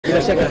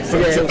Very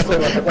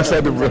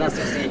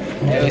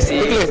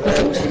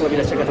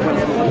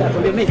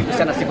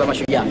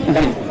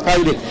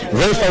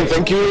fine,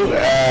 thank you.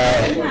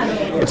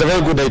 It's a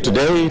very good day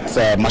today. It's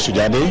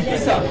Shujaa Day.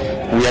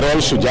 We are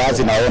all Shujaas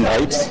in our own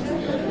rights.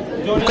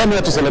 We come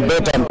here to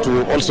celebrate and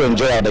to also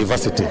enjoy our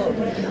diversity.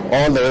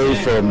 All the way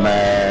from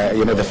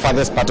the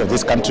farthest part of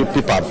this country,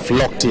 people have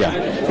flocked here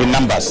in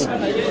numbers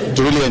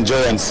to really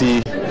enjoy and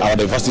see our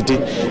diversity,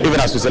 even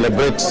as we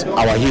celebrate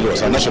our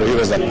heroes, our national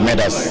heroes that made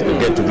us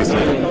get to this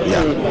level.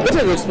 Yeah. What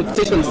are your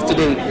expectations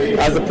today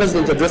as the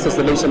president addresses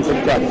the nation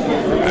from club?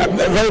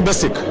 Very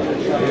basic.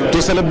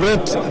 To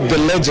celebrate the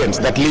legends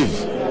that live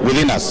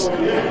within us,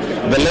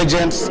 the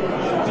legends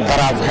that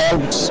have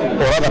helped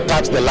or rather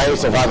touched the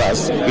lives of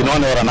others in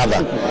one way or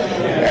another.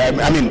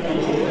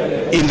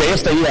 In the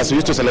yesteryears, we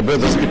used to celebrate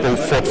those people who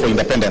fought for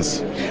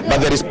independence, but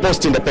there is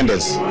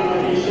post-independence.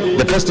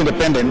 The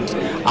post-independent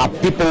are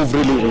people who've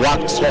really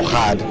worked so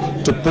hard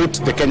to put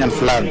the Kenyan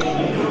flag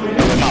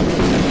on the map,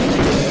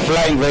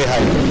 flying very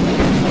high.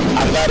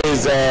 And that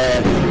is, the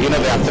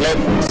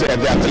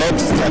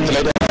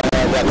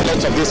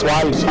athletes of this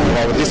world,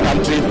 or this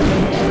country,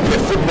 the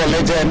football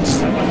legends,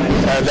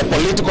 the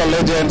political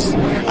legends,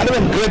 and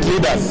even great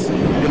leaders,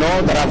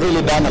 that have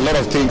really done a lot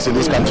of things in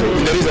this country,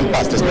 in the recent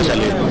past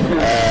especially,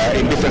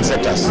 in different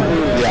sectors.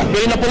 Yeah.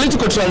 But in a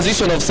political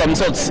transition of some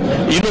sorts,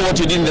 you know what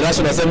you did in the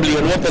National Assembly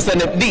and what the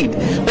Senate did.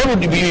 What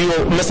would be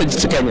your message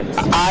to Kenyans?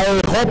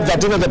 I hope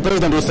that even the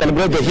president will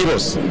celebrate the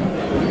heroes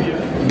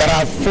that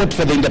have fought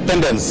for the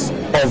independence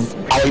of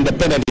our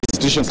independent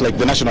institutions like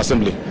the National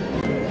Assembly.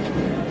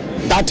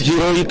 That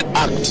heroic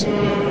act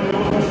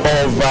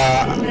of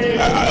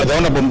the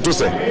Honorable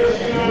Mutuse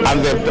and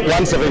the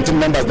 117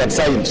 members that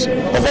signed,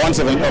 of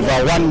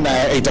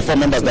 184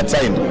 members that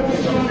signed,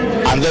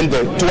 and then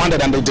the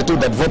 282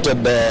 that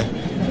voted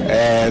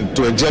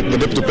to eject the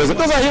deputy president,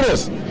 those are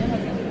heroes.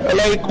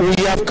 Like, we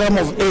have come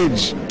of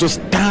age to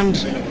stand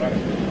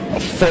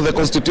for the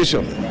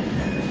constitution.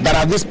 That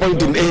at this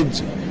point in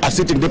age, a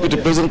sitting deputy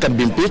president can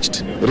be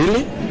impeached,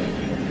 really?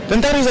 Then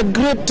that is a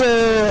great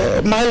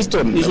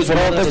milestone for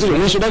our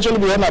constitution. We should actually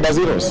be honored as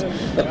heroes,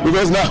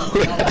 because now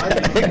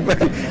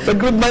it's a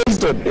good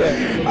milestone.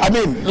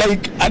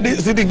 A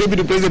sitting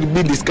deputy president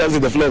being discussed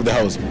in the floor of the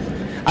House.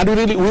 And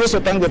we also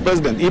thank the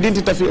president. He didn't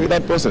interfere with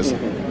that process.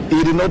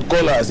 He did not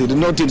call us. He did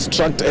not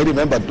instruct any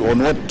member on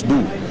what to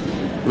do,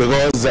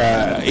 because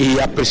he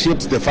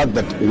appreciates the fact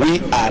that we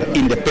are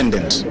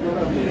independent.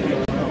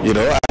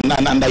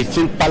 And I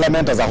think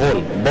Parliament as a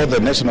whole, both the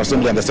National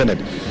Assembly and the Senate,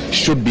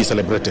 should be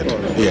celebrated.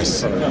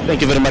 Yes.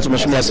 Thank you very much,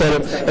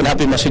 Mheshimiwa, and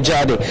happy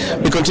Shujaa Day.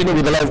 We continue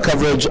with the live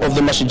coverage of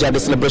the Shujaa Day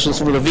celebrations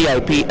from the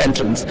VIP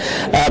entrance.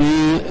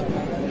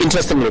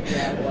 Interestingly,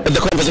 the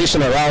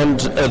conversation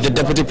around the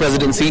deputy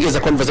presidency is a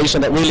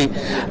conversation that really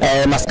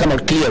must come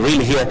out clear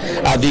really here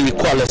at the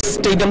Kuala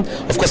Stadium.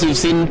 Of course, we've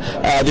seen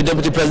the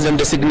deputy president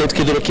designate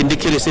Kithure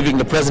Kindiki receiving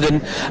the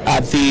president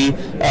at the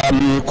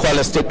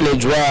Kuala State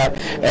Lodge, where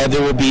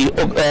there will be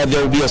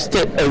a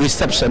state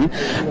reception.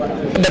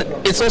 But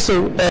it's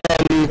also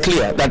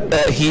clear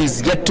that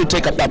he's yet to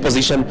take up that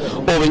position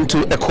owing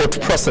to a court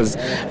process.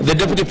 The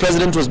deputy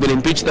president was been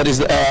impeached, that is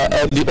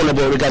the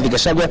Honorable Rigathi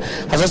Gachagua,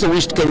 has also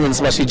wished Kenyans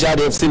Shujaa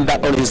Day. I've seen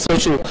that on his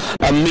social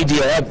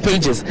media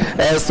pages.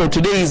 So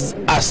today is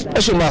a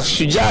special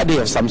Shujaa Day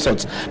of some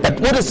sorts. But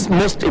what is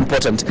most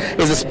important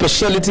is the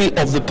speciality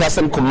of the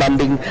person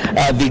commanding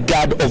the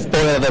guard of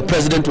honor the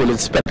president will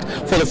inspect.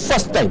 For the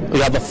first time, we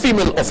have a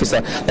female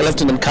officer, the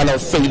Lieutenant Colonel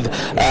Faith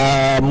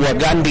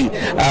Mwagandi,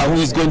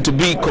 who is going to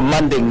be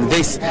commanding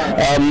this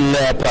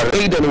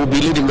parade and will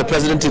be leading the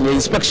president in the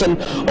inspection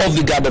of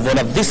the guard of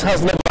honor. This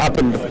has never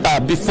happened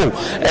before,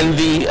 and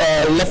the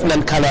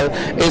Lieutenant Colonel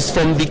is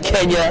from the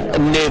Kenya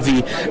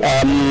Navy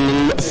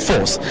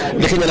Force,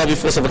 the Kenya Navy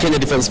Force of the Kenya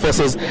Defense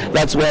Forces.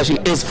 That's where she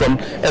is from,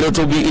 and it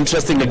will be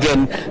interesting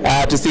again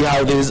to see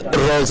how this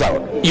rolls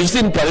out. You've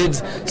seen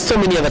parades so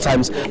many other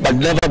times, but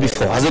never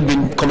before has it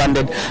been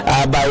commanded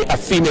by a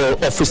female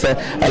officer.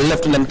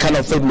 Lieutenant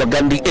Colonel Faith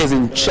Mwagandi is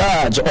in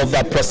charge of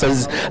that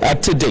process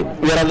today.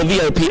 We are at the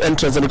VIP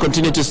entrance, and we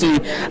continue to see,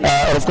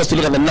 of course, to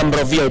look at the number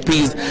of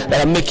VIPs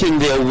that are making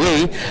their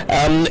way.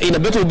 In a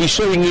bit, we'll be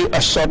showing you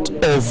a shot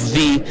of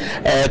the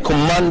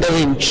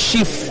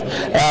Commander-in-Chief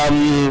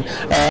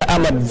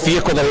armored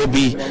vehicle that will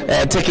be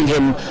taking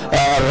him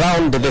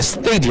around the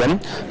stadium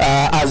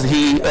as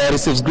he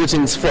receives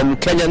greetings from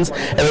Kenyans,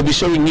 and we'll be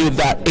showing you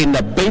that in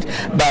a bit.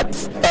 But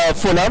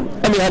for now,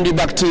 let me hand you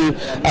back to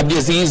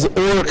Abdiaziz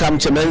or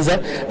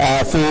Kamchemenza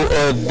for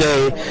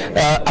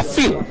a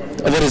feel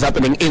of what is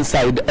happening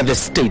inside the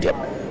stadium.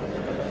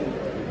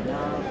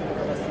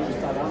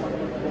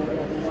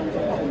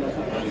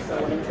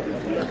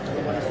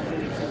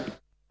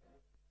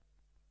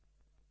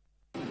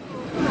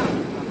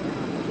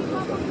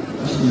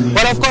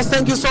 Well, of course,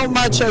 thank you so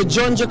much,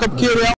 John Jacob Curia.